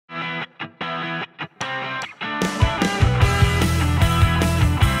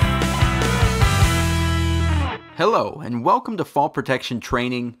Hello, and welcome to Fall Protection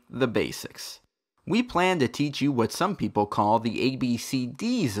Training, The Basics. We plan to teach you what some people call the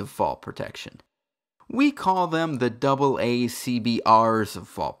ABCDs of fall protection. We call them the AACBRs of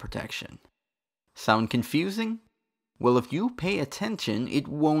fall protection. Sound confusing? Well, if you pay attention, it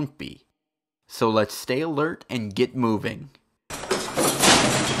won't be. So let's stay alert and get moving.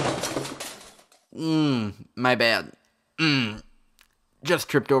 My bad. Just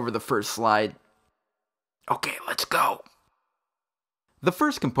tripped over the first slide. Okay, let's go. The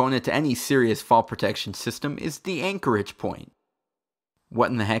first component to any serious fall protection system is the anchorage point. What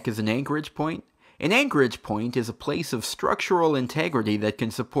in the heck is an anchorage point? An anchorage point is a place of structural integrity that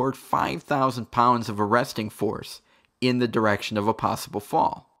can support 5,000 pounds of arresting force in the direction of a possible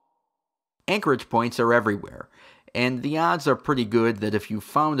fall. Anchorage points are everywhere, and the odds are pretty good that if you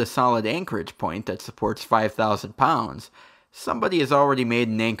found a solid anchorage point that supports 5,000 pounds, somebody has already made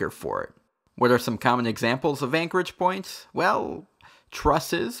an anchor for it. What are some common examples of anchorage points? Well,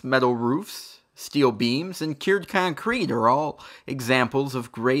 trusses, metal roofs, steel beams, and cured concrete are all examples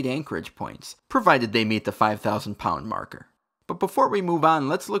of great anchorage points, provided they meet the 5,000 pound marker. But before we move on,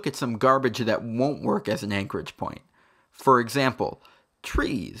 let's look at some garbage that won't work as an anchorage point. For example,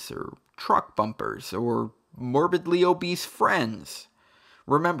 trees, or truck bumpers, or morbidly obese friends.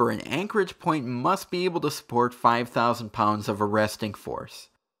 Remember, an anchorage point must be able to support 5,000 pounds of arresting force.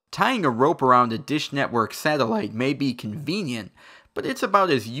 Tying a rope around a Dish Network satellite may be convenient, but it's about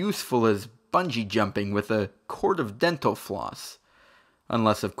as useful as bungee jumping with a cord of dental floss.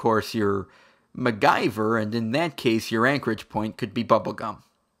 Unless, of course, you're MacGyver, and in that case your anchorage point could be bubblegum.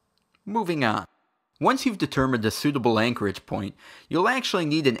 Moving on. Once you've determined a suitable anchorage point, you'll actually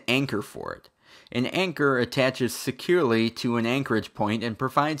need an anchor for it. An anchor attaches securely to an anchorage point and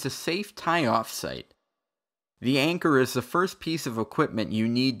provides a safe tie-off site. The anchor is the first piece of equipment you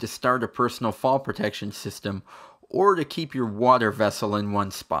need to start a personal fall protection system or to keep your water vessel in one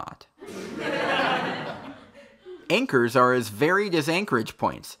spot. Anchors are as varied as anchorage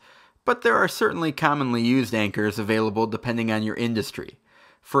points, but there are certainly commonly used anchors available depending on your industry.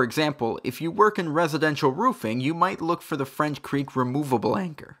 For example, if you work in residential roofing, you might look for the French Creek removable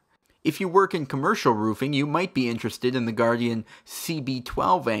anchor. If you work in commercial roofing, you might be interested in the Guardian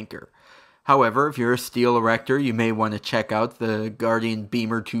CB12 anchor. However, if you're a steel erector, you may want to check out the Guardian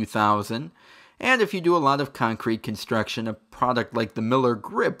Beamer 2000. And if you do a lot of concrete construction, a product like the Miller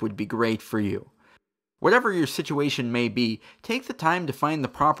Grip would be great for you. Whatever your situation may be, take the time to find the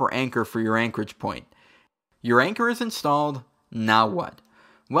proper anchor for your anchorage point. Your anchor is installed, now what?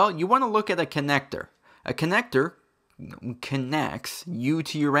 Well, you want to look at a connector. A connector connects you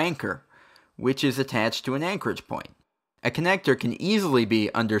to your anchor, which is attached to an anchorage point. A connector can easily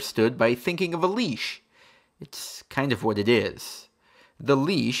be understood by thinking of a leash. It's kind of what it is. The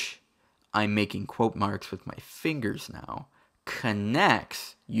leash, I'm making quote marks with my fingers now,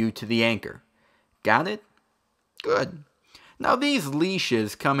 connects you to the anchor. Got it? Good. Now these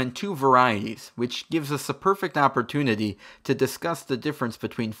leashes come in two varieties, which gives us a perfect opportunity to discuss the difference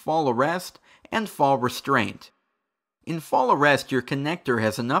between fall arrest and fall restraint. In fall arrest, your connector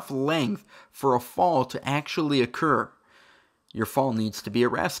has enough length for a fall to actually occur. Your fall needs to be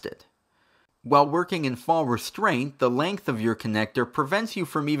arrested. While working in fall restraint, the length of your connector prevents you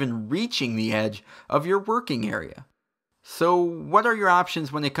from even reaching the edge of your working area. So what are your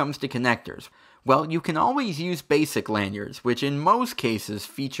options when it comes to connectors? Well, you can always use basic lanyards, which in most cases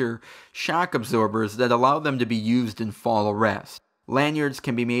feature shock absorbers that allow them to be used in fall arrest. Lanyards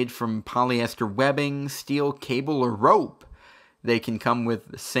can be made from polyester webbing, steel cable, or rope. They can come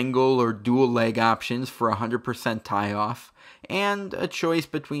with single or dual leg options for 100% tie-off, and a choice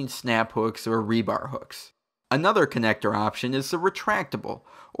between snap hooks or rebar hooks. Another connector option is the retractable,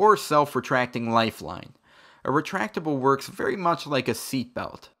 or self-retracting lifeline. A retractable works very much like a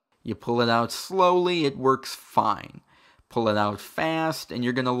seatbelt. You pull it out slowly, it works fine. Pull it out fast, and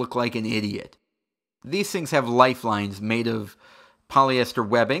you're going to look like an idiot. These things have lifelines made of polyester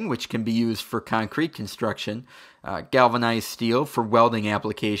webbing, which can be used for concrete construction, galvanized steel for welding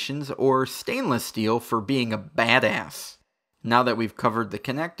applications, or stainless steel for being a badass. Now that we've covered the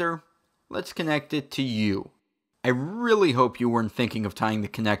connector, let's connect it to you. I really hope you weren't thinking of tying the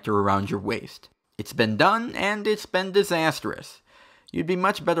connector around your waist. It's been done, and it's been disastrous. You'd be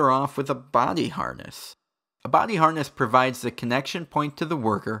much better off with a body harness. A body harness provides the connection point to the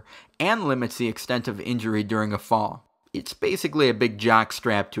worker and limits the extent of injury during a fall. It's basically a big jock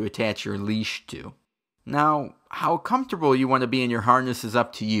strap to attach your leash to. Now, how comfortable you want to be in your harness is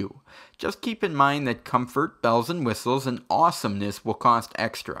up to you. Just keep in mind that comfort, bells and whistles, and awesomeness will cost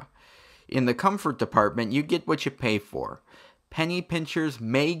extra. In the comfort department, you get what you pay for. Penny pinchers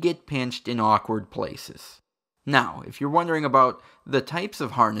may get pinched in awkward places. Now, if you're wondering about the types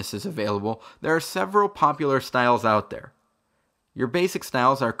of harnesses available, there are several popular styles out there. Your basic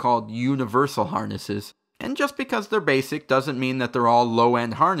styles are called universal harnesses, and just because they're basic doesn't mean that they're all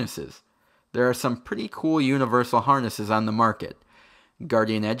low-end harnesses. There are some pretty cool universal harnesses on the market.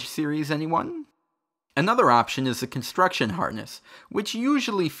 Guardian Edge series, anyone? Another option is a construction harness, which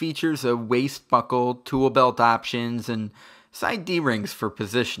usually features a waist buckle, tool belt options, and side D-rings for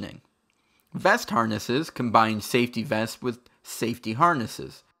positioning. Vest harnesses combine safety vests with safety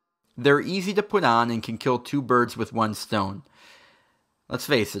harnesses. They're easy to put on and can kill two birds with one stone. Let's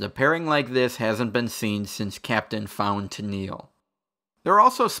face it, a pairing like this hasn't been seen since Captain Found to Kneel. There are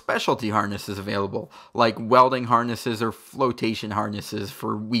also specialty harnesses available, like welding harnesses or flotation harnesses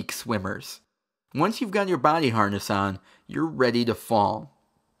for weak swimmers. Once you've got your body harness on, you're ready to fall.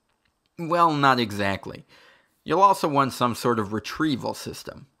 Well, not exactly. You'll also want some sort of retrieval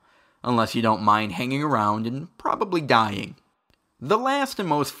system, unless you don't mind hanging around and probably dying. The last and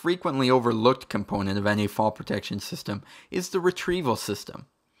most frequently overlooked component of any fall protection system is the retrieval system.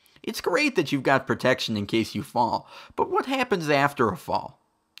 It's great that you've got protection in case you fall, but what happens after a fall?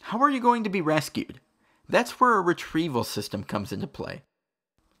 How are you going to be rescued? That's where a retrieval system comes into play.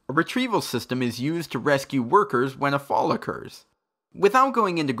 A retrieval system is used to rescue workers when a fall occurs. Without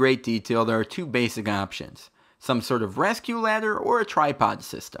going into great detail, there are two basic options: some sort of rescue ladder or a tripod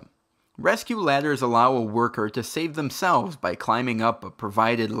system. Rescue ladders allow a worker to save themselves by climbing up a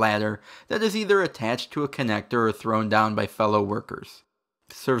provided ladder that is either attached to a connector or thrown down by fellow workers.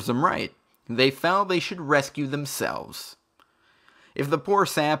 Serves them right. They fell, they should rescue themselves. If the poor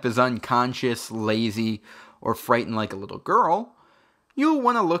sap is unconscious, lazy, or frightened like a little girl, you'll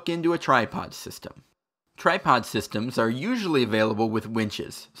want to look into a tripod system. Tripod systems are usually available with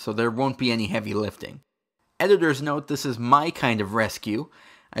winches, so there won't be any heavy lifting. Editors note this is my kind of rescue.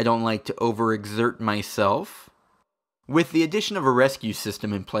 I don't like to overexert myself. With the addition of a rescue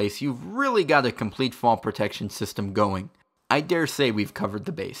system in place, you've really got a complete fall protection system going. I dare say we've covered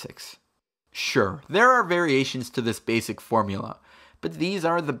the basics. Sure, there are variations to this basic formula, but these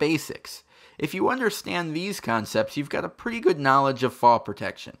are the basics. If you understand these concepts, you've got a pretty good knowledge of fall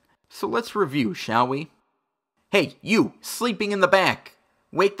protection. So let's review, shall we? Hey, you, sleeping in the back!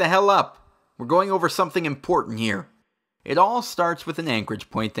 Wake the hell up! We're going over something important here. It all starts with an anchorage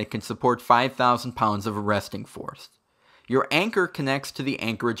point that can support 5,000 pounds of arresting force. Your anchor connects to the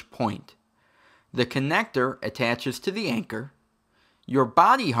anchorage point. The connector attaches to the anchor. Your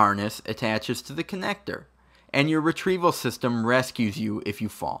body harness attaches to the connector. And your retrieval system rescues you if you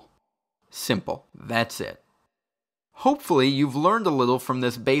fall. Simple. That's it. Hopefully you've learned a little from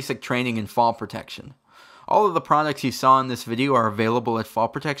this basic training in fall protection. All of the products you saw in this video are available at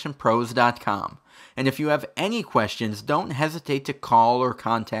fallprotectionpros.com. And if you have any questions, don't hesitate to call or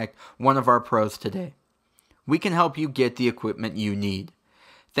contact one of our pros today. We can help you get the equipment you need.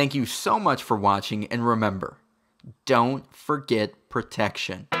 Thank you so much for watching, and remember, don't forget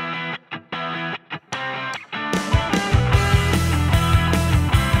protection.